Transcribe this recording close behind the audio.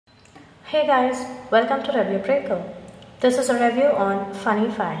Hey guys, welcome to ReviewBreaker. This is a review on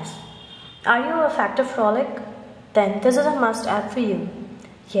funny facts. Are you a factor frolic? Then this is a must app for you.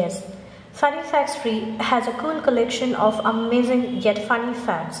 Yes, Funny Facts Free has a cool collection of amazing yet funny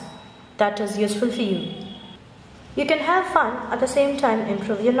facts that is useful for you. You can have fun at the same time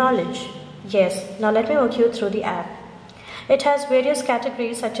improve your knowledge. Yes, now let me walk you through the app. It has various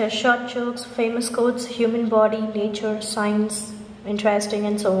categories such as short jokes, famous quotes, human body, nature, science, interesting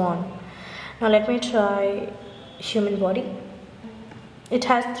and so on. Now let me try human body. It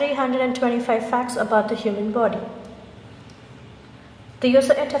has 325 facts about the human body. The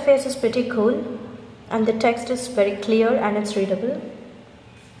user interface is pretty cool and the text is very clear and it's readable.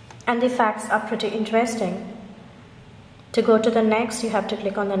 And the facts are pretty interesting. To go to the next, you have to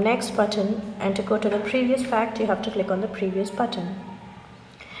click on the next button, and to go to the previous fact, you have to click on the previous button.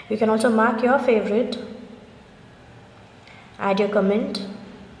 You can also mark your favorite, add your comment,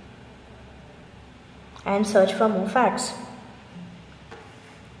 and search for more facts.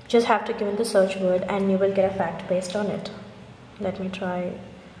 Just have to give in the search word and you will get a fact based on it. Let me try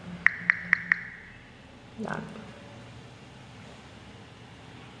that.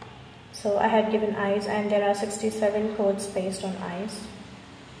 So I had given eyes and there are 67 codes based on eyes.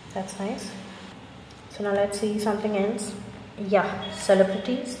 That's nice. So now let's see something else. Yeah,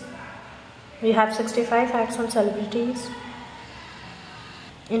 celebrities. We have 65 facts on celebrities.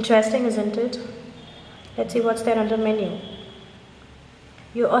 Interesting, isn't it? Let's see what's there under menu.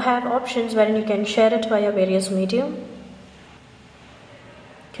 You have options wherein you can share it via various medium. You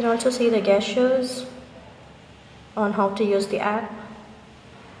can also see the gestures on how to use the app.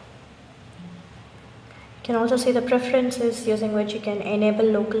 You can also see the preferences using which you can enable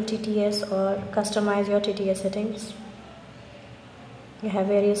local TTS or customize your TTS settings. You have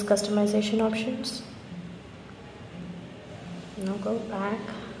various customization options. Now go back.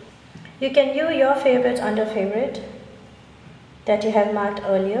 You can view your favorites under favorite that you have marked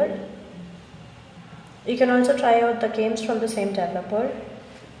earlier. You can also try out the games from the same developer.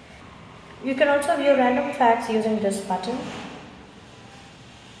 You can also view random facts using this button.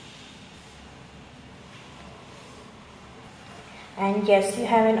 And yes, you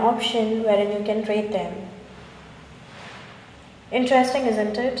have an option wherein you can rate them. Interesting,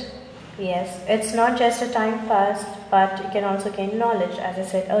 isn't it? Yes, it's not just a time pass, but you can also gain knowledge, as I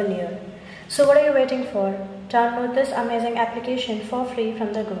said earlier. So what are you waiting for? Download this amazing application for free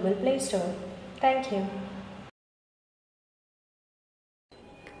from the Google Play Store. Thank you.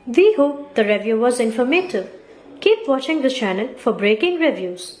 We hope the review was informative. Keep watching this channel for breaking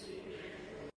reviews.